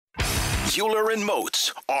Euler and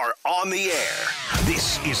Moats are on the air.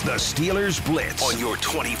 This is the Steelers Blitz on your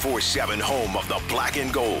 24/7 home of the black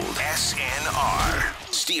and gold. SNR,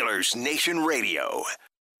 Steelers Nation Radio.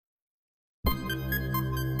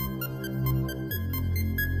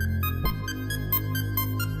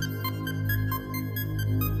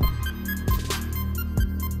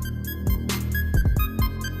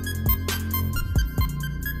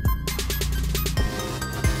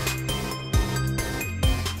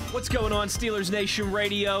 What's going on, Steelers Nation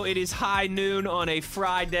Radio? It is high noon on a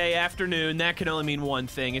Friday afternoon. That can only mean one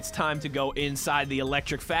thing. It's time to go inside the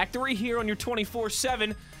Electric Factory here on your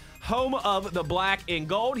 24/7 home of the black and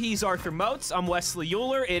gold. He's Arthur Moats. I'm Wesley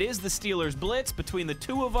Euler. It is the Steelers Blitz. Between the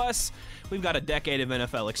two of us, we've got a decade of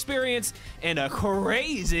NFL experience and a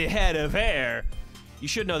crazy head of hair. You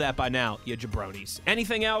should know that by now, you jabronis.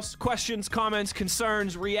 Anything else? Questions, comments,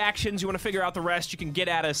 concerns, reactions? You want to figure out the rest? You can get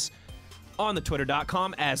at us on the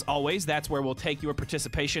twitter.com. As always, that's where we'll take your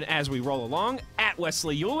participation as we roll along. At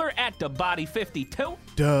Wesley Euler, at DaBody52.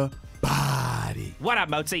 The body. What up,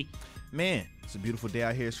 Moatsy? Man, it's a beautiful day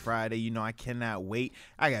out here. It's Friday. You know, I cannot wait.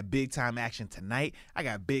 I got big-time action tonight. I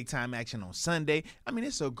got big-time action on Sunday. I mean,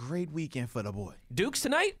 it's a great weekend for the boy. Dukes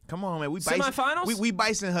tonight? Come on, man. Semifinals? We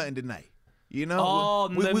bison hunting tonight. You know? Oh,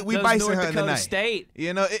 we bison North hunting Dakota tonight. State.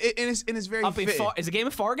 You know, and it's very Up in fitting. is it a game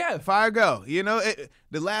of Fargo? Fargo. You know,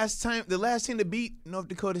 the last team to beat North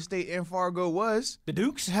Dakota State and Fargo was The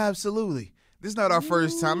Dukes? Absolutely. This is not our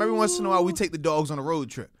first time. Every once in a while, we take the dogs on a road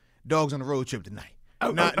trip. Dogs on a road trip tonight.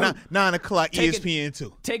 9 o'clock, ESPN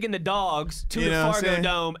 2. Taking the dogs to You the know what I'm Fargo saying?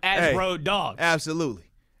 Dome as Hey, road dogs. Absolutely.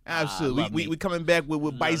 love me. We coming back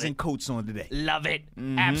with bison it. coats on today. Love it.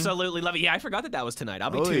 Absolutely love it. Yeah, I forgot that was tonight. I'll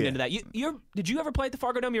be tuned into that. Did you ever play at the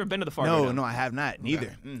Fargo Dome? You ever been to the Fargo Dome? No, I have not.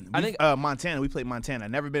 Neither. I think Montana. We played Montana.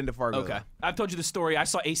 I've never been to Fargo. Okay. I've told you the story. I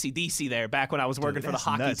saw AC/DC there back when I was working for the that's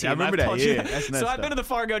hockey nuts. team. I remember I've that. told you Yeah, that's nuts, So I've been to though. the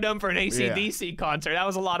Fargo Dome for an AC/DC concert. That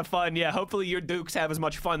was a lot of fun. Yeah, hopefully your Dukes have as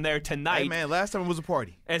much fun there tonight Hey, man, last time it was a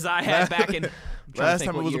party. as I had back in Last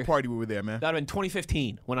time it was a party we were there, man. That would have been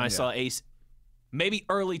 2015 when I saw Ace. Maybe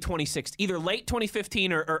early 2016, either late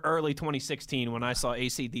 2015 or early 2016 when I saw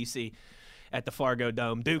AC/DC at the Fargo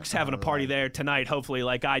Dome. Dukes having a party there tonight, hopefully,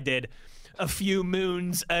 like I did a few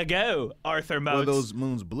moons ago. Arthur Moats. Were those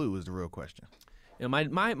moons blue is the real question. You know,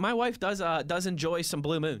 my wife does enjoy some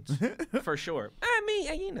blue moons for sure. I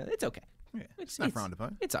mean, you know, it's okay. Yeah, it's not frowned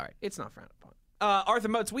upon. It's all right. It's not frowned upon. Arthur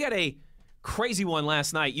Moats, we had a crazy one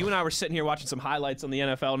last night. You and I were sitting here watching some highlights on the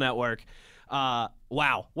NFL Network.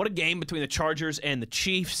 Wow, what a game between the Chargers and the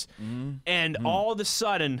Chiefs. And all of a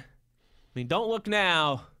sudden, I mean, don't look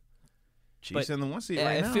now. Chiefs in the one seat I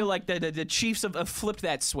right now. feel like the Chiefs have flipped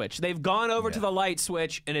that switch. They've gone over to the light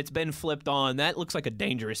switch, and it's been flipped on. That looks like a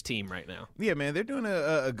dangerous team right now. Yeah, man, they're doing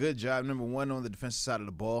a good job. Number one, on the defensive side of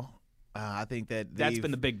the ball. I think that's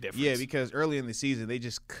been the big difference. Yeah, because early in the season, they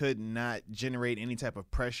just could not generate any type of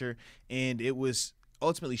pressure, and it was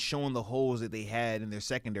ultimately showing the holes that they had in their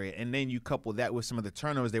secondary. And then you couple that with some of the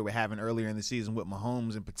turnovers they were having earlier in the season with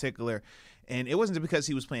Mahomes in particular. And it wasn't because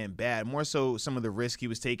he was playing bad, more so some of the risk he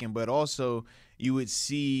was taking, but also you would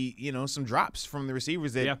see, you know, some drops from the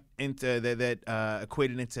receivers that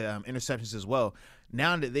equated into interceptions as well.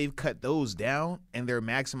 Now that they've cut those down and they're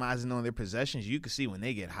maximizing on their possessions, you can see when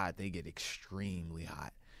they get hot, they get extremely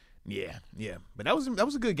hot. Yeah. But that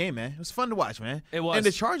was a good game, man. It was fun to watch, man. It was. And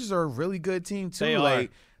the Chargers are a really good team, too. They are.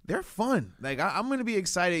 Like, they're fun. Like, I'm going to be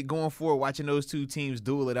excited going forward watching those two teams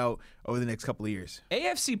duel it out over the next couple of years.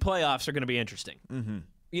 AFC playoffs are going to be interesting.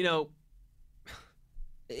 You know,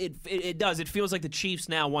 it does. It feels like the Chiefs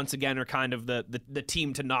now once again are kind of the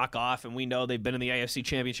team to knock off, and we know they've been in the AFC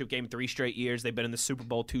Championship game 3 straight years. They've been in the Super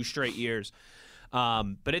Bowl 2 straight years.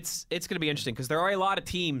 But it's going to be interesting because there are a lot of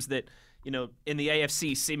teams that, you know, in the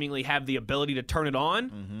AFC seemingly have the ability to turn it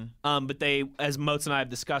on. But they, as Moats and I have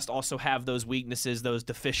discussed, also have those weaknesses, those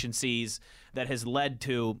deficiencies that has led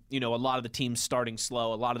to, you know, a lot of the teams starting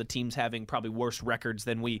slow, a lot of the teams having probably worse records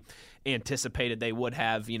than we anticipated they would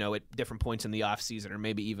have, you know, at different points in the offseason or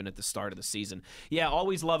maybe even at the start of the season. Yeah,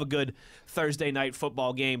 always love a good Thursday night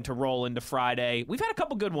football game to roll into Friday. We've had a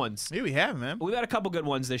couple good ones. Yeah, we have, man. We've had a couple good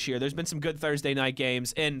ones this year. There's been some good Thursday night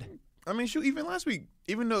games, and I mean, shoot, even last week,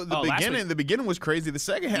 even though the week. beginning was crazy, the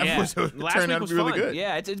second half was last turned week out was to be really fun. good.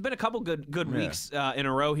 Yeah, it's been a couple good weeks in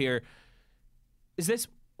a row here. Is this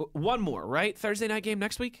one more, right? Thursday night game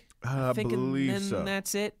next week? I believe and so.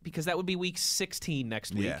 That's it, because that would be week 16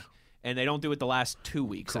 next week. Yeah. And they don't do it the last 2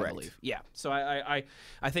 weeks, Correct. I believe. Yeah. So I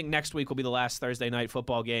think next week will be the last Thursday night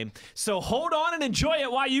football game. So hold on and enjoy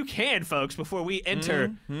it while you can, folks, before we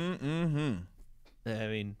enter. I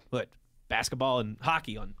mean, what? Basketball and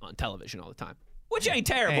hockey on television all the time. which ain't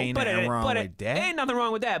terrible. Ain't but nothing wrong with that. Ain't nothing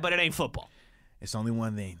wrong with that, but it ain't football. It's only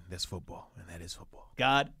one thing that's football, and that is football.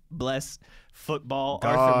 God bless football.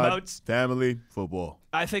 God, Arthur Moats. family, football.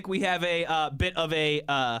 I think we have a bit of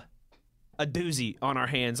a doozy on our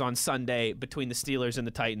hands on Sunday between the Steelers and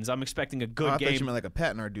the Titans. I'm expecting a good I game. thought you meant like a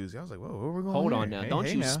pat in our doozy. I was like, whoa, where we going? Hold here? on now. Hey, Don't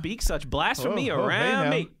hey you now. speak such blasphemy Oh, around hey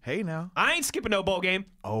me. now. Hey now. I ain't skipping no bowl game.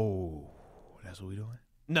 Oh, that's what we doing?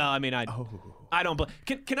 No, I mean, I don't.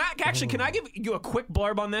 Can I give you a quick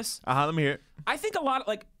blurb on this? Let me hear it. I think a lot,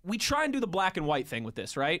 we try and do the black and white thing with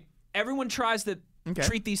this, right? Everyone tries to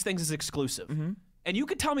treat these things as exclusive. Mm-hmm. And you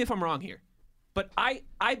could tell me if I'm wrong here. But I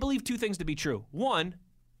believe two things to be true. One,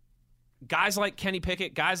 guys like Kenny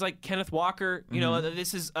Pickett, guys like Kenneth Walker, you know,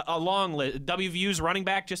 this is a long list. WVU's running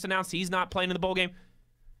back just announced he's not playing in the bowl game.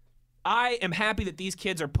 I am happy that these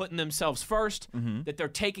kids are putting themselves first, that they're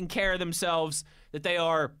taking care of themselves, that they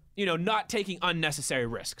are, not taking unnecessary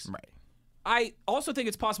risks. Right. I also think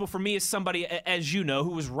it's possible for me as somebody, as you know,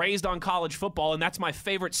 who was raised on college football, and that's my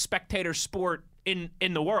favorite spectator sport in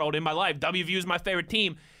the world, in my life. WVU is my favorite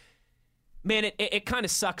team. Man, it kind of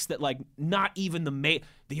sucks that, not even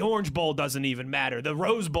the Orange Bowl doesn't even matter. The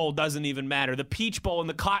Rose Bowl doesn't even matter. The Peach Bowl and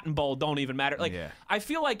the Cotton Bowl don't even matter. I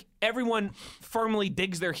feel like everyone firmly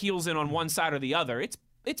digs their heels in on one side or the other.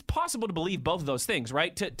 It's possible to believe both of those things,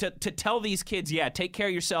 right? To tell these kids, take care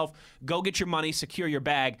of yourself, go get your money, secure your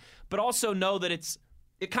bag, but also know that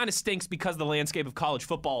it kind of stinks because the landscape of college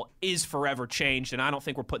football is forever changed, and I don't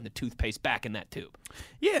think we're putting the toothpaste back in that tube.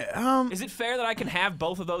 Yeah. Is it fair that I can have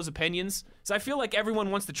both of those opinions? So I feel like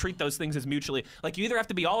everyone wants to treat those things as mutually. You either have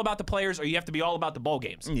to be all about the players or you have to be all about the bowl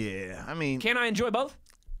games. Yeah, I mean. Can I enjoy both?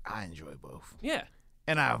 I enjoy both. Yeah.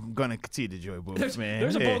 And I'm going to continue to enjoy both, man.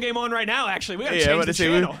 There's a bowl game on right now, actually. We got to change the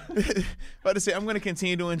channel. About to say, I'm going to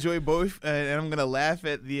continue to enjoy both, and I'm going to laugh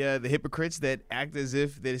at the hypocrites that act as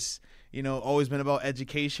if this, always been about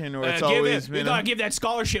education, or it's always been. You got to give that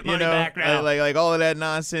scholarship money back now. Like all of that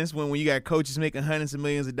nonsense when you got coaches making hundreds of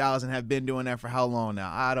millions of dollars and have been doing that for how long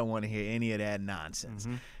now? I don't want to hear any of that nonsense.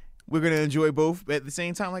 Mm-hmm. We're going to enjoy both, but at the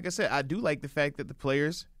same time, like I said, I do like the fact that the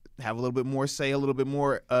players have a little bit more say, a little bit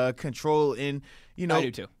more control in, I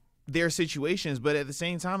do too. Their situations. But at the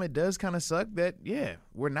same time, it does kind of suck that,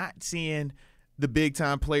 we're not seeing the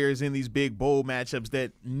big-time players in these big bowl matchups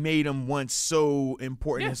that made them once so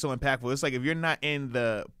important and so impactful. It's like if you're not in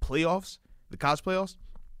the playoffs, the college playoffs,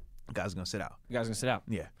 the guys are going to sit out.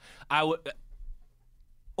 Yeah.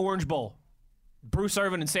 Orange Bowl. Bruce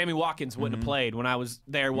Irvin and Sammy Watkins wouldn't have played when I was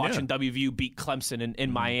there watching WVU beat Clemson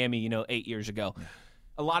in Miami, 8 years ago. Yeah.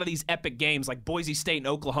 A lot of these epic games like Boise State and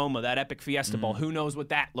Oklahoma, that epic Fiesta Bowl, who knows what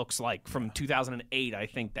that looks like from 2008, I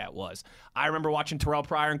think that was. I remember watching Terrell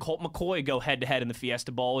Pryor and Colt McCoy go head-to-head in the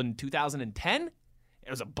Fiesta Bowl in 2010. It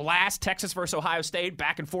was a blast. Texas versus Ohio State,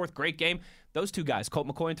 back and forth, great game. Those two guys, Colt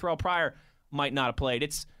McCoy and Terrell Pryor, might not have played.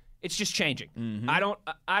 It's just changing. Mm-hmm.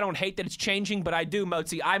 I don't hate that it's changing, but I do,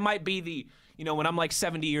 Mozi. I might be the, when I'm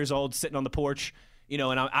 70 years old sitting on the porch, and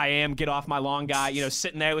I am get off my lawn guy,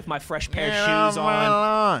 sitting there with my fresh pair of shoes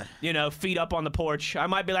on, feet up on the porch. I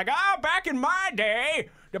might be like, back in my day,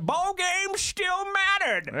 the bowl game still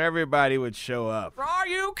mattered. Everybody would show up. For all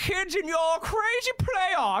you kids in your crazy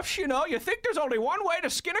playoffs, you think there's only one way to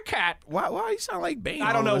skin a cat. Why you sound like Bane?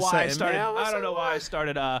 I don't know why I started. I don't know why I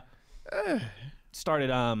started.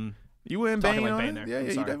 You went Bane on like Bane there? Yeah,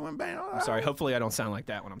 you definitely went Bane. I'm sorry. Hopefully I don't sound like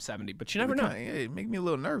that when I'm 70, but you never know. It make me a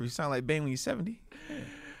little nervous. You sound like Bane when you're 70.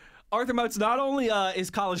 Arthur Moats, not only is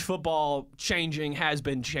college football changing, has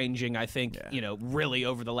been changing, I think, really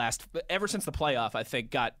over the ever since the playoff, I think,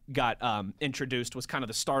 got introduced, was kind of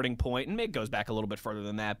the starting point, and it goes back a little bit further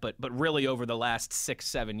than that, but really over the last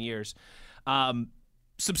 6-7 years.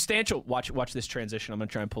 Substantial, watch this transition I'm going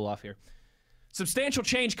to try and pull off here. Substantial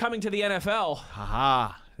change coming to the NFL.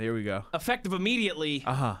 Aha, there we go. Effective immediately.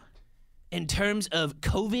 In terms of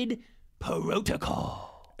COVID protocol.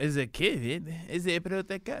 Is it COVID? Is it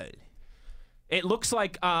protocol? It looks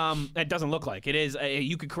like, it doesn't look like. It is,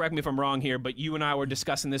 you could correct me if I'm wrong here, but you and I were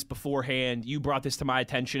discussing this beforehand. You brought this to my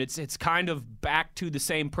attention. It's kind of back to the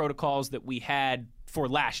same protocols that we had for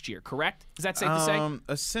last year, correct? Is that safe to say?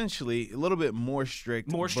 Essentially, a little bit more strict.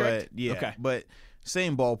 More strict? But, yeah, okay. But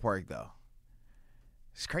same ballpark, though.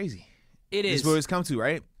 It's crazy. It is. It's what it's come to,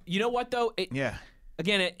 right? You know what, though? Yeah.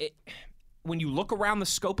 Again, when you look around the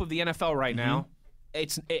scope of the NFL right now,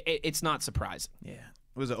 it's not surprising. Yeah.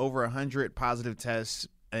 It was over 100 positive tests,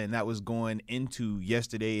 and that was going into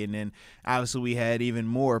yesterday. And then, obviously, we had even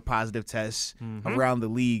more positive tests around the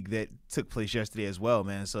league that took place yesterday as well,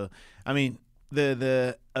 man. So, I mean,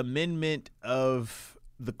 the amendment of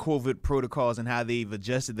the COVID protocols and how they've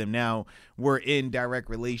adjusted them now were in direct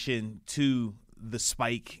relation to the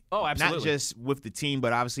spike. Oh, absolutely. Not just with the team,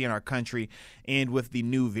 but obviously in our country and with the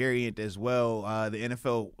new variant as well. The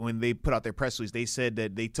NFL, when they put out their press release, they said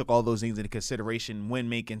that they took all those things into consideration when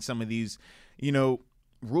making some of these,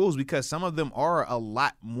 rules, because some of them are a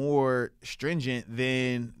lot more stringent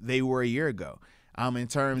than they were a year ago. In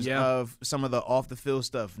terms of some of the off-the-field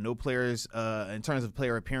stuff, no players, in terms of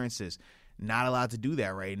player appearances, not allowed to do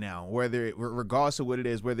that right now. Regardless of what it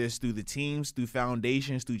is, whether it's through the teams, through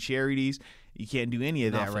foundations, through charities, you can't do any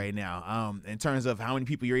of that right now. In terms of how many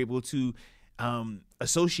people you're able to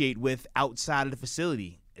associate with outside of the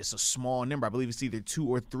facility, it's a small number. I believe it's either 2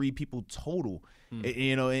 or 3 people total.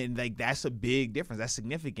 And like that's a big difference. That's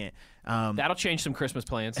significant. That'll change some Christmas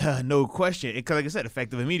plans. No question. Because like I said,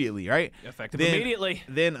 effective immediately, right? Immediately.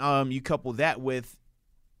 Then you couple that with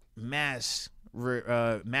masks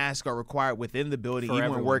are required within the building, for even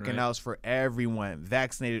everyone, when working right? out for everyone,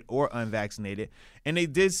 vaccinated or unvaccinated. And they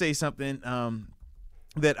did say something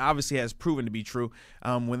that obviously has proven to be true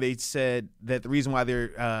when they said that the reason why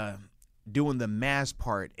they're doing the mask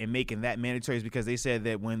part and making that mandatory is because they said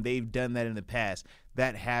that when they've done that in the past,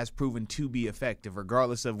 that has proven to be effective,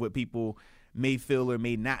 regardless of what people may feel or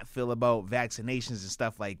may not feel about vaccinations and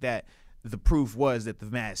stuff like that. The proof was that the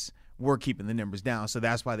masks were keeping the numbers down, so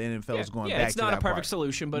that's why the NFL is going back to that part. It's not a perfect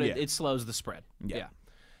solution, but it slows the spread. Yeah.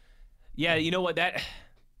 You know what? The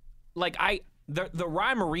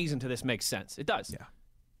rhyme or reason to this makes sense. It does. Yeah.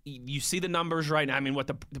 You see the numbers right now. I mean,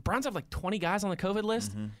 the Browns have like 20 guys on the COVID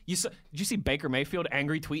list. Mm-hmm. Did you see Baker Mayfield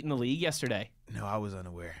angry tweeting the league yesterday? No, I was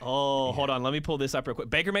unaware. Oh, hold on. Let me pull this up real quick.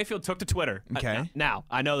 Baker Mayfield took to Twitter. Okay. Now,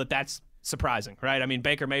 I know that's surprising, right? I mean,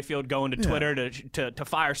 Baker Mayfield going to Twitter to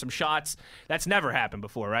fire some shots. That's never happened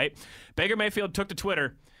before, right? Baker Mayfield took to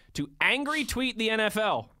Twitter to angry tweet the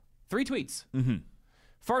NFL. 3 tweets. Mm-hmm.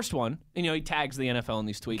 First one, he tags the NFL in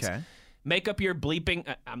these tweets. Okay. Make up your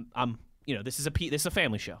bleeping. This is a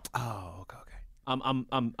family show. Oh, okay.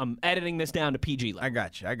 I'm editing this down to PG level. I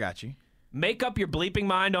got you. Make up your bleeping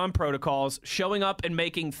mind on protocols, showing up and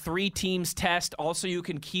making 3 teams test. Also, you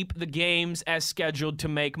can keep the games as scheduled to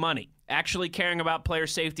make money. Actually caring about player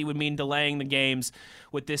safety would mean delaying the games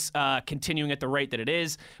with this continuing at the rate that it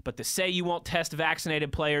is. But to say you won't test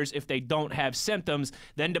vaccinated players if they don't have symptoms,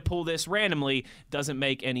 then to pull this randomly doesn't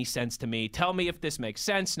make any sense to me. Tell me if this makes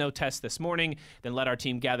sense. No test this morning. Then let our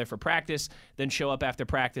team gather for practice. Then show up after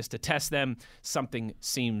practice to test them. Something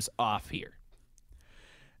seems off here.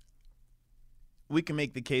 We can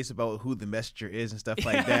make the case about who the messenger is and stuff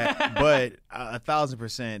like that, but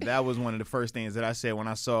 1,000%, that was one of the first things that I said when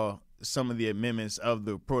I saw some of the amendments of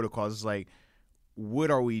the protocols. It's like,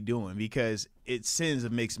 what are we doing? Because it sends a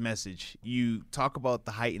mixed message. You talk about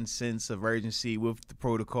the heightened sense of urgency with the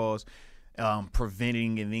protocols,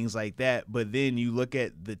 preventing and things like that, but then you look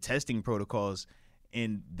at the testing protocols,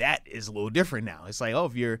 and that is a little different now. It's like,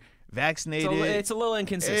 if you're vaccinated, it's a little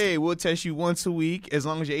inconsistent. Hey, we'll test you once a week. As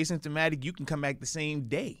long as you're asymptomatic, you can come back the same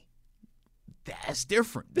day. That's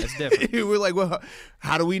different. We're like, well,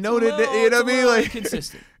 how do we know that? You know what I mean? Like,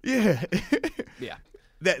 consistent. Yeah. Yeah.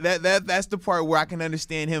 That's the part where I can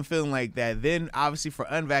understand him feeling like that. Then obviously for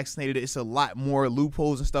unvaccinated, it's a lot more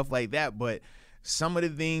loopholes and stuff like that. But some of the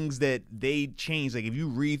things that they changed, like if you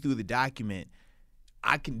read through the document,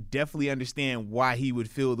 I can definitely understand why he would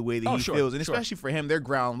feel the way that he feels. And especially for him, they're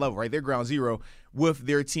ground level, right? They're ground zero with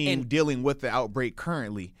their team dealing with the outbreak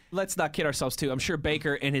currently. Let's not kid ourselves, too. I'm sure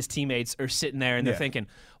Baker and his teammates are sitting there and they're thinking,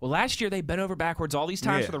 well, last year they bent over backwards all these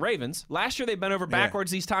times for the Ravens. Last year they bent over backwards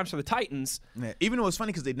these times for the Titans. Yeah. Even though it's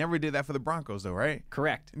funny because they never did that for the Broncos, though, right?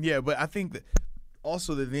 Correct. Yeah, but I think that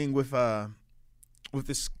also the thing with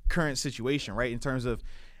this current situation, right, in terms of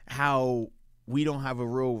how we don't have a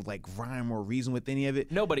real rhyme or reason with any of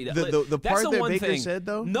it. Nobody does. The part that Baker said,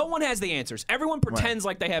 though, no one has the answers. Everyone pretends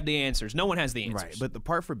like they have the answers. No one has the answers. Right. But the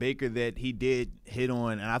part for Baker that he did hit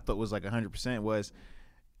on, and I thought was 100%, was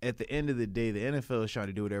at the end of the day, the NFL is trying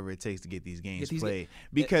to do whatever it takes to get these games played.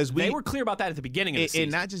 Because they were clear about that at the beginning of the season.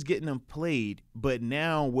 And not just getting them played, but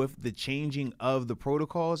now with the changing of the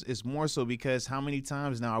protocols, it's more so because how many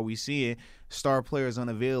times now are we seeing star players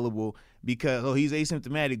unavailable because, he's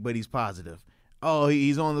asymptomatic, but he's positive.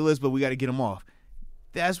 He's on the list, but we got to get him off.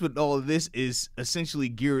 That's what all of this is essentially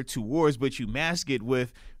geared towards, but you mask it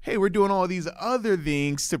with, hey, we're doing all these other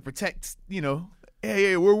things to protect,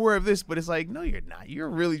 hey, we're aware of this, but it's like, no, you're not. You're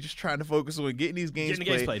really just trying to focus on getting these games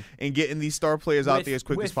played and getting these star players out there as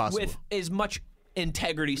quick as possible. With as much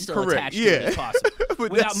integrity still attached to it as possible.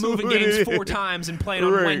 Without moving games 4 times and playing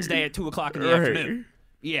on Wednesday at 2 o'clock in the afternoon.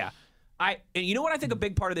 Yeah. And you know what I think a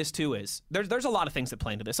big part of this, too, is? There's a lot of things that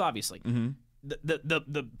play into this, obviously. Mm-hmm.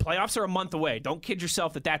 the playoffs are a month away. Don't kid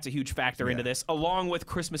yourself that that's a huge factor into this, along with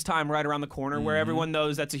Christmas time right around the corner, where everyone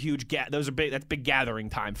knows that's a huge that's big gathering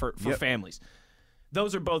time for families.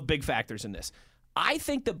 Those are both big factors in this. I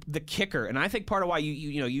think the kicker, and I think part of why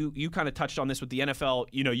you kind of touched on this with the NFL,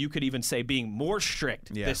 you could even say being more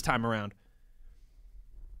strict this time around.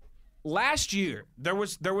 Last year, there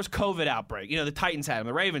was COVID outbreak. The Titans had him.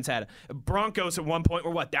 The Ravens had him. Broncos at one point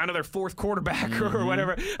were down to their fourth quarterback or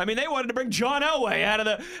whatever. I mean, they wanted to bring John Elway out of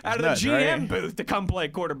the GM booth to come play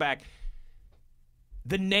quarterback.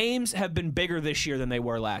 The names have been bigger this year than they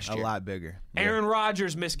were last year. A lot bigger. Aaron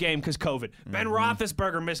Rodgers missed game because COVID. Ben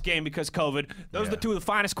Roethlisberger missed game because COVID. Those are the two of the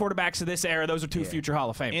finest quarterbacks of this era. Those are two future Hall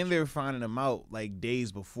of Famers. And they're finding them out like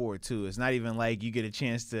days before, too. It's not even like you get a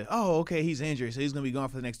chance to, okay, he's injured, so he's going to be gone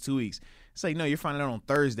for the next 2 weeks. It's like, no, you're finding out on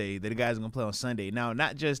Thursday that the guy's going to play on Sunday. Now,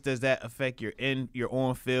 not just does that affect your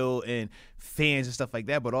on-field and fans and stuff like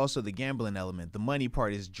that, but also the gambling element. The money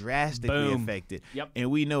part is drastically affected. Yep.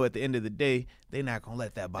 And we know at the end of the day, they're not going to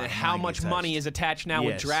let that bottom line how much get money is attached now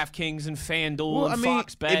with DraftKings and FanDuel and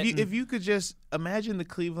Fox Bet. If you could just imagine the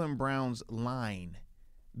Cleveland Browns line,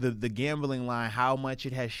 the gambling line, how much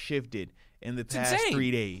it has shifted in the past 3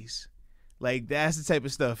 days. Like, that's the type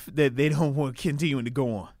of stuff that they don't want continuing to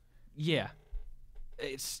go on. Yeah,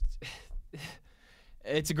 it's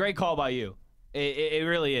a great call by you. It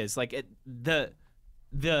really is. Like the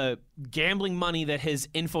gambling money that has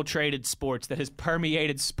infiltrated sports, that has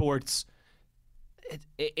permeated sports.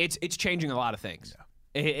 It's changing a lot of things.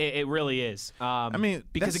 Yeah. It really is.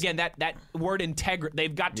 Because again, that word integrity,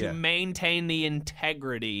 they've got to maintain the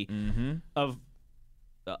integrity of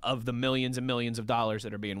the millions and millions of dollars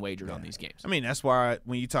that are being wagered on these games. I mean, that's why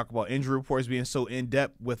when you talk about injury reports being so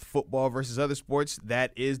in-depth with football versus other sports,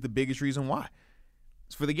 that is the biggest reason why.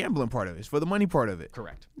 It's for the gambling part of it. It's for the money part of it.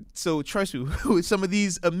 Correct. So trust me, with some of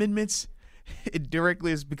these amendments, it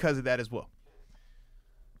directly is because of that as well.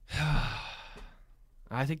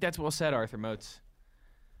 I think that's well said, Arthur Moats.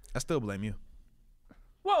 I still blame you.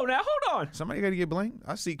 Whoa, now hold on. Somebody got to get blamed.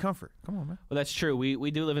 I seek comfort. Come on, man. Well, that's true.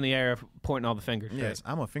 We do live in the era of pointing all the fingers. Yes,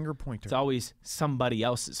 right? I'm a finger pointer. It's always somebody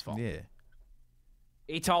else's fault. Yeah.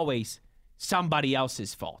 It's always somebody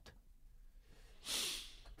else's fault.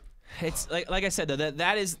 It's like I said, though,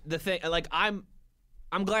 that is the thing. Like I'm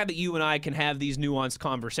glad that you and I can have these nuanced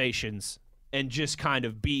conversations and just kind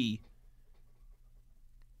of be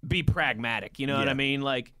pragmatic. You know what I mean?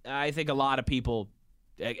 Like, I think a lot of people,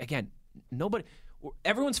 again,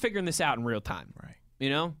 everyone's figuring this out in real time. Right.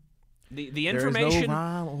 The information,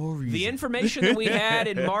 the information that we had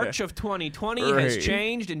in March of 2020 has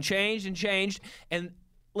changed and changed and changed. And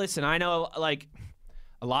listen, I know like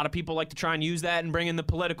a lot of people like to try and use that and bring in the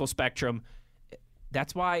political spectrum.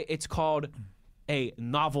 That's why it's called a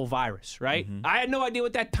novel virus, right? I had no idea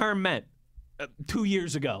what that term meant 2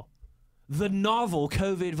 years ago. The novel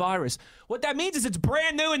COVID virus. What that means is it's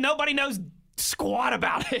brand new and nobody knows squat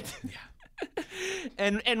about it. Yeah.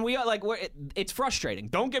 And we are like, it's frustrating.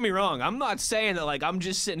 Don't get me wrong. I'm not saying that like I'm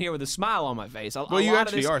just sitting here with a smile on my face. Well, you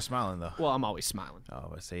actually are smiling though. Well, I'm always smiling.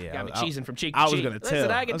 Oh, I say yeah. Got me cheesing from cheek to cheek. I was gonna tell.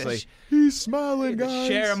 Listen, I get was to like, he's smiling, guys.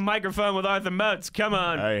 Share a microphone with Arthur Moats. Come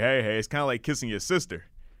on. Hey! It's kind of like kissing your sister.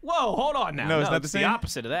 Whoa, hold on now. No, it's not the same. The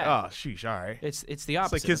opposite of that. Oh, sheesh. All right. It's the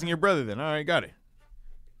opposite. It's like kissing your brother. Then all right, got it.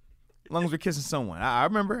 As long as we're kissing someone, I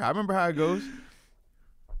remember how it goes.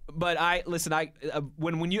 But I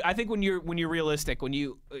think when you're realistic, when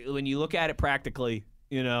you look at it practically,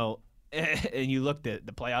 and you looked at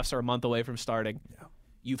the playoffs are a month away from starting. Yeah.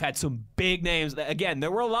 You've had some big names. Again,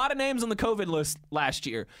 there were a lot of names on the COVID list last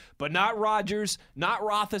year, but not Rodgers, not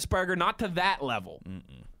Roethlisberger, not to that level.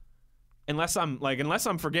 Mm-mm. Unless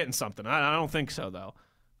I'm forgetting something. I don't think so though.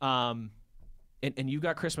 And you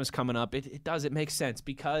got Christmas coming up. It makes sense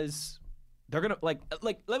because they're gonna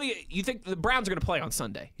you think the Browns are gonna play on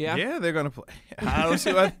Sunday? Yeah. Yeah, they're gonna play. I don't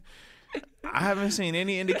see what. I haven't seen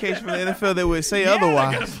any indication from the NFL that would say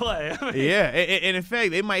otherwise. They're gonna play. Yeah, and in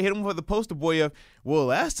fact, they might hit them for the poster boy of, well,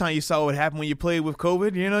 last time you saw what happened when you played with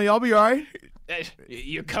COVID, y'all be all right.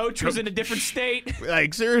 Your coach was in a different state.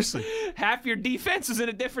 Like, seriously. Half your defense was in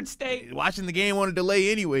a different state. Watching the game on a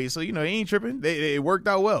delay anyway, so, he ain't tripping. It worked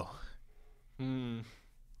out well.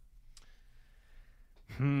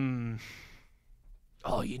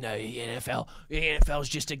 Oh, the NFL's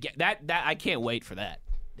just that I can't wait for that.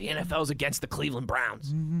 The NFL's against the Cleveland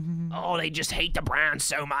Browns. Oh, they just hate the Browns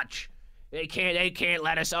so much. They can't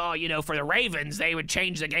let us for the Ravens, they would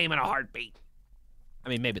change the game in a heartbeat. I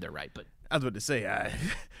mean, maybe they're right, but I was about to say,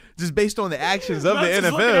 just based on the actions of the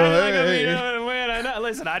NFL.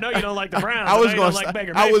 Listen, I know you don't like the Browns. I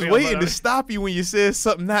was waiting to stop you when you said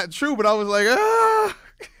something not true, but I was like,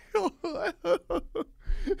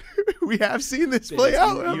 We have seen this play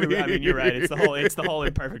out. I mean, you're right. It's the whole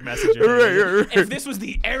imperfect message. Right. If this was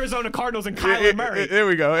the Arizona Cardinals and Kyler Murray, there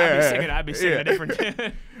we go. I'd be singing a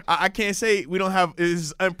different. I can't say we don't have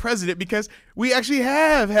is unprecedented because we actually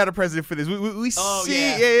have had a president for this. We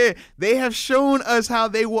see, they have shown us how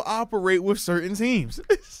they will operate with certain teams.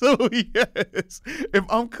 So yes, if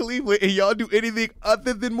I'm Cleveland and y'all do anything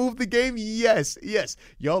other than move the game, yes,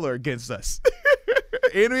 y'all are against us.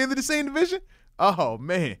 And we in the same division. Oh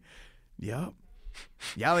man, yup.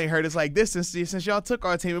 Y'all ain't heard us like this since y'all took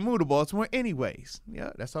our team and moved to Baltimore. Anyways, yeah,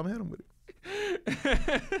 that's how I'm heading with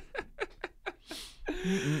it.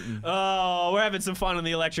 Oh, we're having some fun in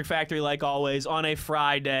the Electric Factory like always on a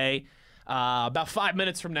Friday. About 5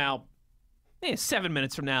 minutes from now, 7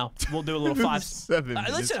 minutes from now, we'll do a little 5. 7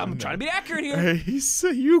 minutes. Listen, I'm trying to be accurate here. Hey,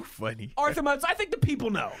 you funny. Arthur Moats, I think the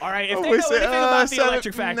people know. All right, if they know anything about the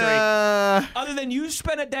Electric Factory, other than you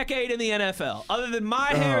spent a decade in the NFL, other than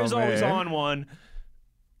my hair is always on one.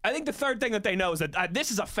 I think the third thing that they know is that this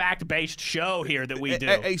is a fact-based show here that we do.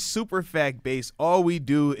 A super fact-based. All we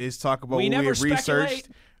do is talk about what we have researched.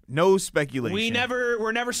 No speculation.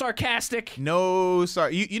 We're never sarcastic. No,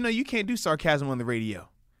 you can't do sarcasm on the radio.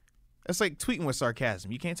 That's like tweeting with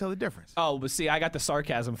sarcasm. You can't tell the difference. Oh, but see, I got the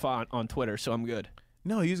sarcasm font on Twitter, so I'm good.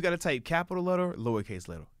 No, you just got to type capital letter, lowercase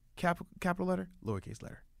letter. Capital letter, lowercase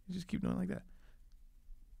letter. You just keep doing it like that.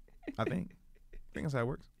 I think that's how it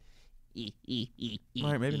works. All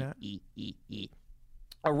right, maybe not.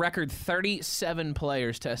 A record 37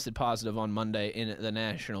 players tested positive on Monday in the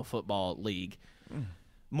National Football League.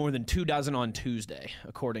 More than 24 on Tuesday,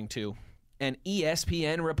 according to an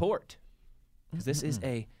ESPN report. Because this is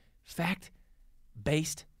a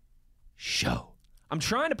fact-based show. I'm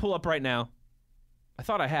trying to pull up right now. I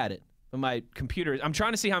thought I had it, but my computer. I'm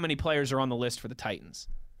trying to see how many players are on the list for the Titans.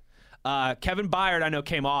 Kevin Byard, I know,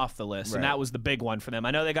 came off the list, and that was the big one for them. I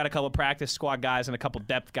know they got a couple practice squad guys and a couple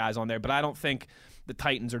depth guys on there, but I don't think the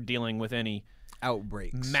Titans are dealing with any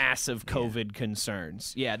outbreaks, massive COVID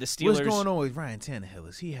concerns. Yeah, the Steelers. What's going on with Ryan Tannehill?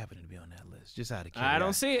 Is he happening to be on that list? Just out of curiosity. I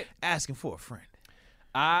don't see it. Asking for a friend.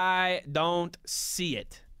 I don't see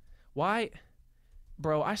it. Why?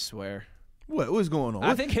 Bro, I swear. What's going on?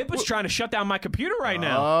 I think Hip was trying to shut down my computer right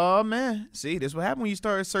now. Oh, man. See, this is what happened when you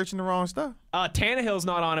start searching the wrong stuff. Tannehill's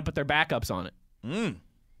not on it, but their backup's on it.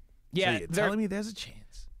 Yeah, so you're telling me there's a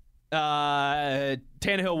chance.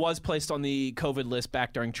 Tannehill was placed on the COVID list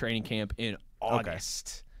back during training camp in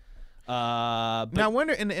August. Okay. Now, I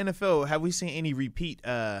wonder in the NFL, have we seen any repeat?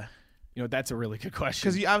 That's a really good question.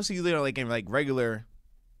 Because you obviously live in regular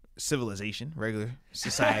civilization, regular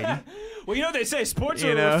society. Well, they say sports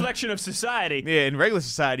are a reflection of society. Yeah, in regular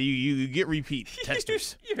society, you get repeat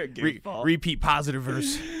testers. You're a goofball. Repeat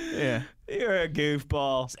positivers. Yeah. You're a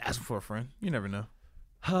goofball. Just ask for a friend. You never know.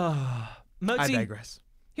 I digress.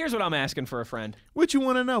 Here's what I'm asking for a friend. What you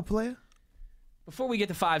want to know, player? Before we get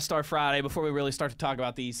to 5-Star Friday, before we really start to talk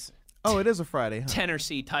about these it is a Friday, huh?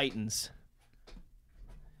 Tennessee Titans.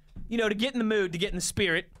 To get in the mood, to get in the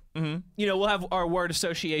spirit, we'll have our word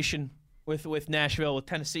association with Nashville, with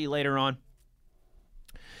Tennessee later on.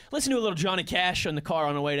 Listen to a little Johnny Cash on the car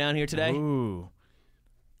on the way down here today. Ooh.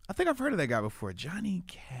 I think I've heard of that guy before. Johnny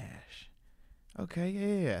Cash. Okay,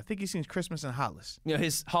 yeah. I think he sings Christmas in Hollis.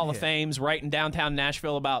 His Hall of Fame's right in downtown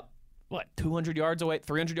Nashville about, 200 yards away,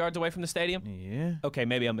 300 yards away from the stadium? Yeah. Okay,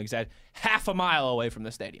 maybe I'm exaggerating. Half a mile away from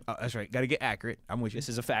the stadium. Oh, that's right. Got to get accurate. I'm with you. This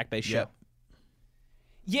is a fact-based show.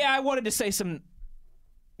 Yeah, I wanted to say some,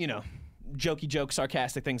 jokey,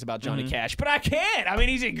 sarcastic things about Johnny Cash, but I can't. I mean,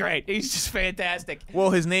 he's great. He's just fantastic. Well,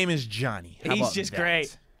 his name is Johnny. He's just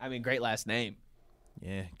great. I mean, great last name.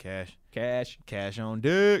 Yeah, Cash. Cash on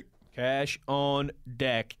deck. Cash on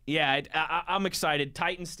deck. Yeah, I'm excited.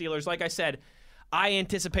 Titans, Steelers. Like I said, I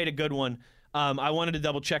anticipate a good one. I wanted to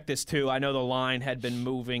double check this too. I know the line had been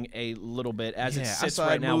moving a little bit as it sits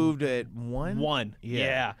right now. Moved at 1. 1.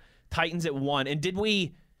 Yeah. Titans at 1. And did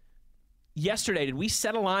we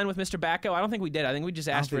set a line with Mr. Backo? I don't think we did. I think we just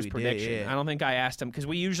asked for his prediction. I don't think I asked him because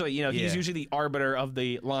we usually, he's usually the arbiter of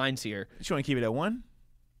the lines here. You want to keep it at 1?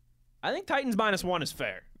 I think Titans -1 is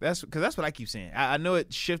fair. That's what I keep saying. I know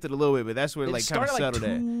it shifted a little bit, but that's where it kind of settled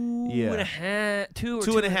at. Yeah,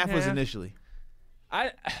 2.5 was initially.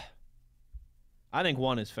 I think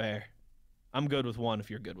 1 is fair. I'm good with 1 if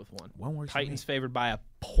you're good with 1. 1 works. Titans favored by a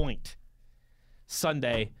point.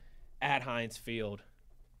 Sunday at Heinz Field.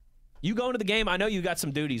 You going to the game? I know you got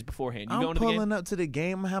some duties beforehand. You going to the game? I'm pulling up to the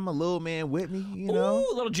game. I have my little man with me,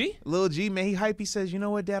 Ooh, little G. Little G, man, he hype. He says, you know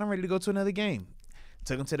what, Dad, I'm ready to go to another game.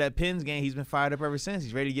 Took him to that Pens game. He's been fired up ever since.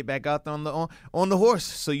 He's ready to get back out there on the horse.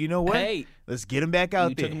 So you know what? Hey. Let's get him back out there.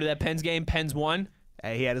 You took him to that Pens game. Pens won.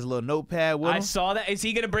 Hey, he had his little notepad with him. I saw that. Is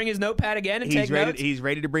he going to bring his notepad again and take notes? He's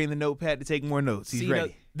ready to bring the notepad to take more notes. He's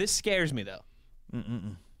ready. This scares me, though.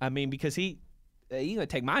 I mean, because he's going to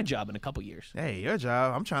take my job in a couple years. Hey, your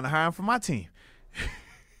job. I'm trying to hire him for my team.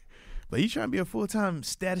 But you trying to be a full-time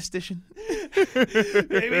statistician?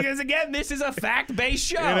 Because, again, this is a fact-based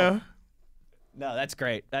show. You know? No, that's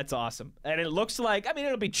great. That's awesome. And it looks like, I mean,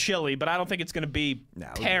 it'll be chilly, but I don't think it's going to be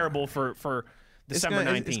terrible for December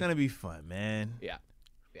 19th. It's going to be fun, man. Yeah.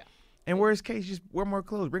 And worst case, just wear more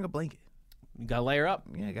clothes. Bring a blanket. You got to layer up.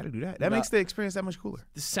 Yeah, got to do that. That makes the experience that much cooler.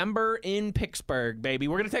 December in Pittsburgh, baby.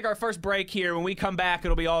 We're going to take our first break here. When we come back,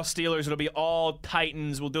 it'll be all Steelers. It'll be all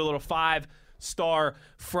Titans. We'll do a little 5-Star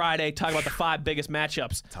Friday, talk about the 5 biggest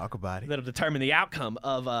matchups. Talk about it. That'll determine the outcome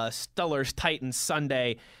of Steelers-Titans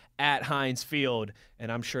Sunday at Heinz Field.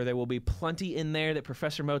 And I'm sure there will be plenty in there that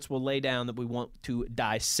Professor Moats will lay down that we want to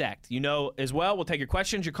dissect. You know, as well, we'll take your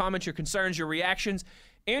questions, your comments, your concerns, your reactions,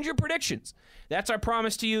 and your predictions. That's our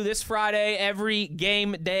promise to you this Friday, every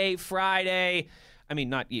game day Friday. I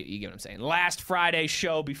mean, not you get what I'm saying. Last Friday's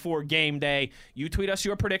show before game day, you tweet us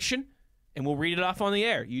your prediction, and we'll read it off on the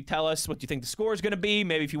air. You tell us what you think the score is going to be.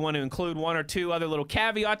 Maybe if you want to include 1 or 2 other little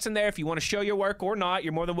caveats in there. If you want to show your work or not,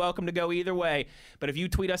 you're more than welcome to go either way. But if you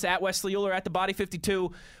tweet us at Wesley Euler at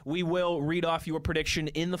TheBody52, we will read off your prediction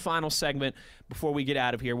in the final segment before we get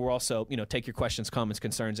out of here. We'll also, take your questions, comments,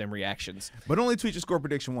 concerns, and reactions. But only tweet your score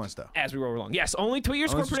prediction once, though. As we roll along. Yes, only tweet your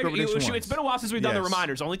score prediction. It's been a while since we've done the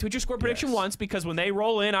reminders. Only tweet your score prediction once, because when they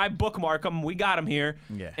roll in, I bookmark them. We got them here.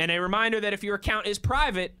 Yeah. And a reminder that if your account is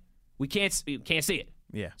private, you can't see it.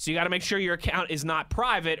 Yeah. So you got to make sure your account is not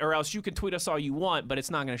private, or else you can tweet us all you want, but it's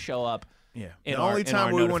not going to show up. Yeah. The only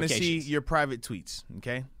time we want to see your private tweets.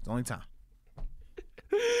 Okay. It's the only time.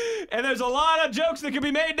 And there's a lot of jokes that can be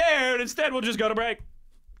made there, and instead we'll just go to break.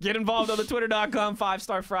 Get involved on the Twitter.com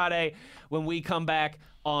 5-Star Friday. When we come back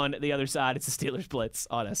on the other side, it's the Steelers Blitz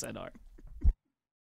on SNR.